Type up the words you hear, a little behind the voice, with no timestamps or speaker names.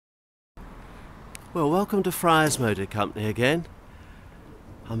Well, welcome to Friars Motor Company again.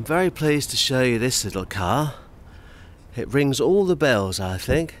 I'm very pleased to show you this little car. It rings all the bells, I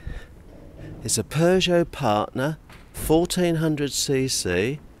think. It's a Peugeot Partner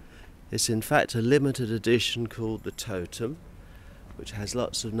 1400cc. It's in fact a limited edition called the Totem, which has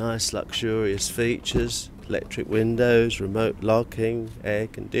lots of nice luxurious features: electric windows, remote locking, air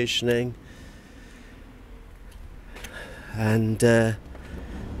conditioning, and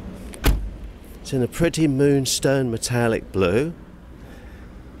it's in a pretty moonstone metallic blue.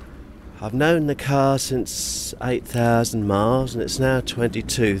 I've known the car since 8,000 miles and it's now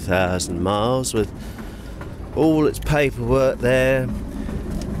 22,000 miles with all its paperwork there,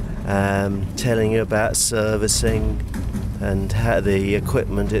 telling you about servicing and how the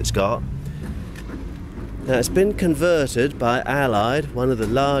equipment it's got. Now, it's been converted by Allied, one of the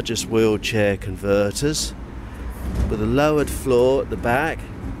largest wheelchair converters, with a lowered floor at the back,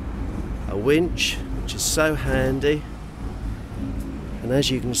 a winch, which is so handy, and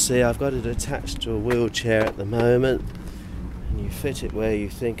as you can see, I've got it attached to a wheelchair at the moment, and you fit it where you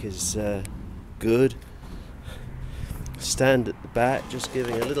think is good. Stand at the back, just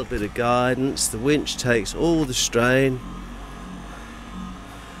giving a little bit of guidance. The winch takes all the strain.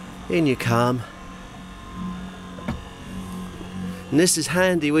 In you come. And this is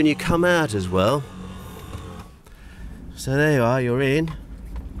handy when you come out as well. So there you are, you're in.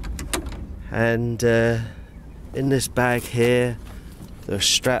 And in this bag here, there are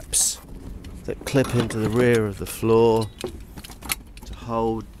straps that clip into the rear of the floor to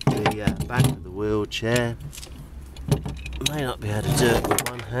hold the back of the wheelchair. May not be able to do it with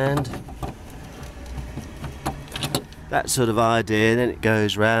one hand. That sort of idea, then it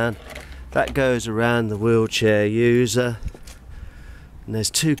goes round. That goes around the wheelchair user. And there's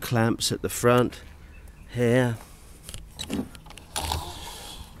two clamps at the front here.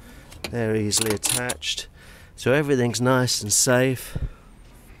 They're easily attached, so everything's nice and safe.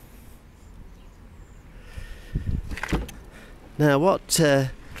 Now, what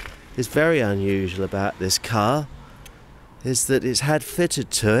is very unusual about this car is that it's had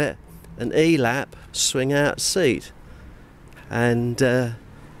fitted to it an E-lap swing out seat, and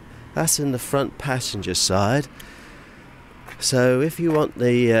that's in the front passenger side. So if you want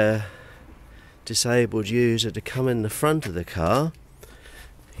the disabled user to come in the front of the car,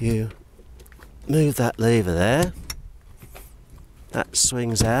 you move that lever there, that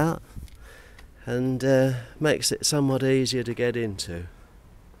swings out and makes it somewhat easier to get into.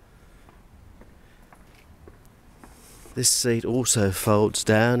 This seat also folds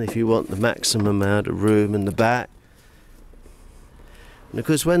down if you want the maximum amount of room in the back. And of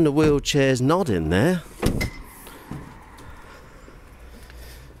course, when the wheelchair's not in there,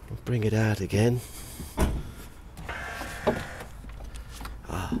 I'll bring it out again.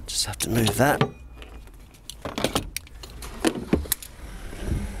 Just have to move that.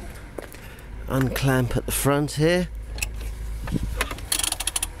 Unclamp at the front here.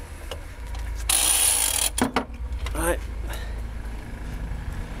 Right.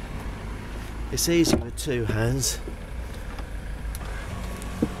 It's easy with two hands.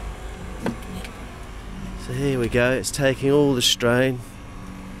 So here we go, it's taking all the strain.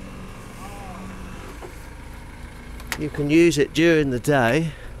 You can use it during the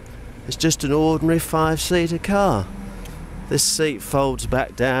day. It's just an ordinary 5-seater car. This seat folds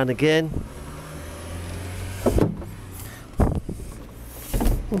back down again.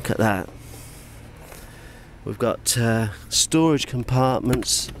 Look at that. We've got storage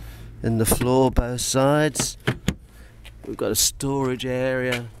compartments in the floor both sides. We've got a storage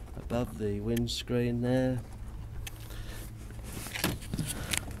area above the windscreen there.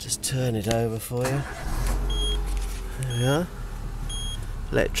 Just turn it over for you. There we are.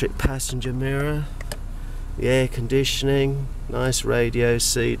 Electric passenger mirror, the air conditioning, nice radio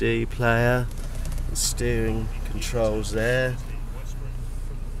CD player, the steering controls there.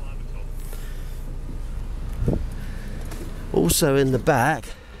 Also in the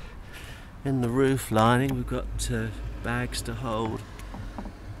back, in the roof lining, we've got bags to hold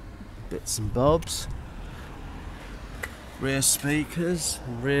bits and bobs. Rear speakers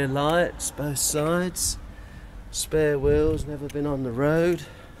and rear lights, both sides. Spare wheels, never been on the road.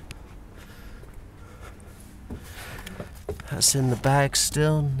 That's in the bag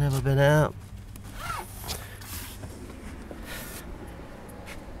still, never been out.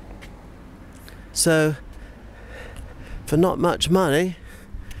 So, for not much money,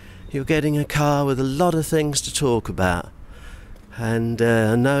 you're getting a car with a lot of things to talk about and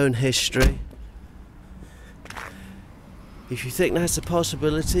a known history. If you think that's a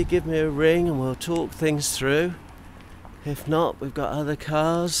possibility, give me a ring and we'll talk things through. If not, we've got other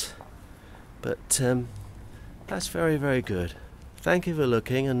cars But that's very, very good. Thank you for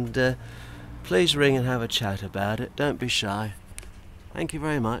looking, and please ring and have a chat about it. Don't be shy. Thank you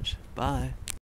very much. Bye.